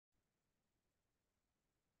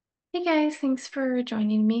Hey guys, thanks for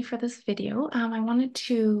joining me for this video. I wanted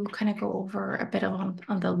to kind of go over a bit on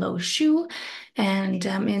the LuoShu, and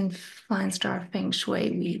in Flying Star Feng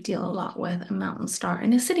Shui, we deal a lot with a mountain star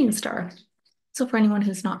and a sitting star. So for anyone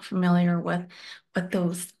who's not familiar with what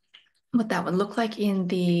that would look like in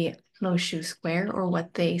the LuoShu square or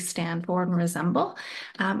what they stand for and resemble,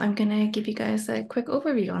 I'm gonna give you guys a quick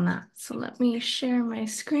overview on that. So let me share my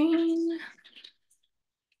screen.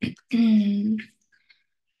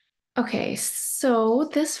 Okay, so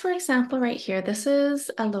this, for example, right here, this is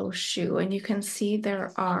a LuoShu, and you can see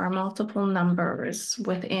there are multiple numbers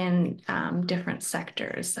within different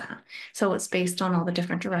sectors. So it's based on all the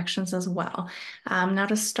different directions as well. Now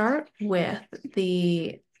to start with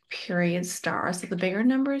the period star, so the bigger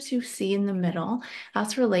numbers you see in the middle,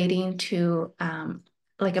 that's relating to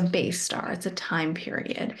like a base star. It's a time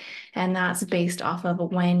period, and that's based off of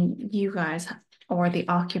when you guys or the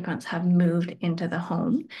occupants have moved into the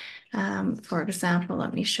home. For example,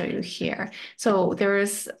 let me show you here. So there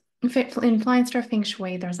is in Flying Star Feng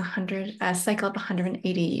Shui, there's a cycle of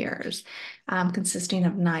 180 years, consisting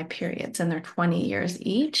of 9 periods, and they're 20 years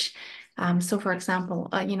each. So for example,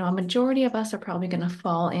 a majority of us are probably going to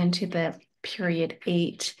fall into the period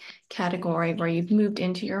 8 category where you've moved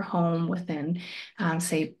into your home within,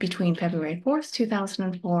 say, between February 4th,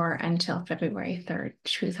 2004 until February 3rd,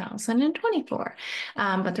 2024.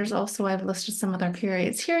 But there's also, I've listed some other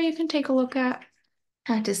periods here you can take a look at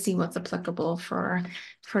to see what's applicable for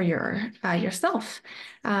yourself.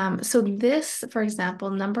 So this, for example,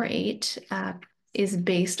 number 8 is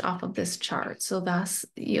based off of this chart. So thus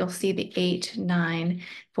you'll see the 8, 9,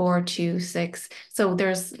 4, 2, 6. So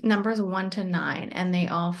there's numbers 1 to 9, and they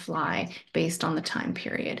all fly based on the time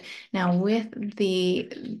period. Now with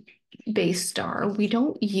the base star, we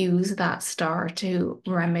don't use that star to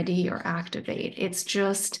remedy or activate. It's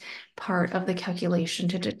just part of the calculation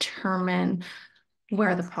to determine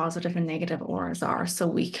where the positive and negative auras are, so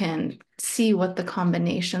we can see what the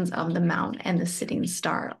combinations of the mount and the sitting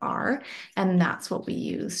star are, and that's what we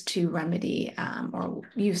use to remedy or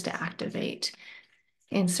use to activate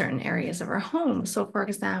in certain areas of our home. So for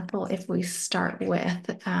example, if we start with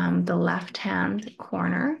the left-hand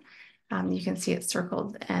corner, you can see it's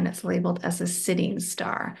circled and it's labeled as a sitting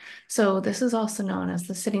star. So this is also known as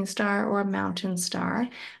the sitting star or mountain star,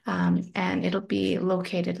 and it'll be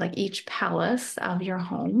located like each palace of your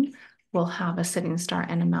home will have a sitting star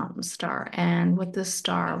and a mountain star. And what this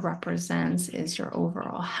star represents is your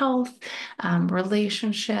overall health,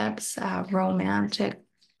 relationships, romantic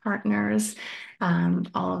partners,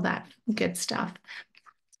 all of that good stuff.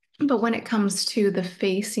 But when it comes to the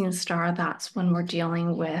facing star, that's when we're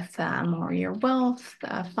dealing with more your wealth,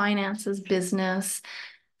 finances, business,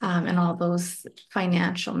 and all those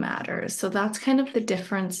financial matters. So that's kind of the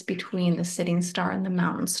difference between the sitting star and the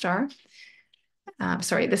mountain star.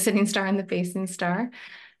 Sorry, the sitting star and the facing star.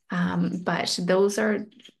 But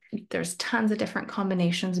there's tons of different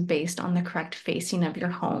combinations based on the correct facing of your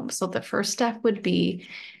home. So the first step would be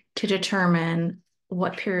to determine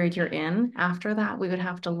what period you're in. After that, we would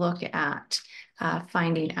have to look at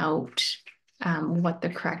finding out what the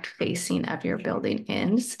correct facing of your building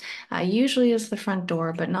is. Usually is the front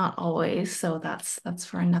door, but not always. So that's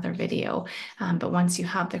for another video. But once you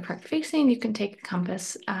have the correct facing, you can take a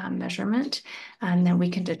compass measurement, and then we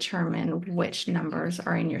can determine which numbers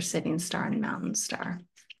are in your sitting star and mountain star.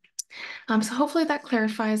 So hopefully that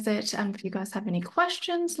clarifies it. If you guys have any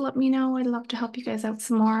questions, let me know. I'd love to help you guys out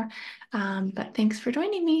some more. But thanks for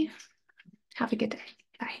joining me. Have a good day.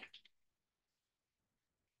 Bye.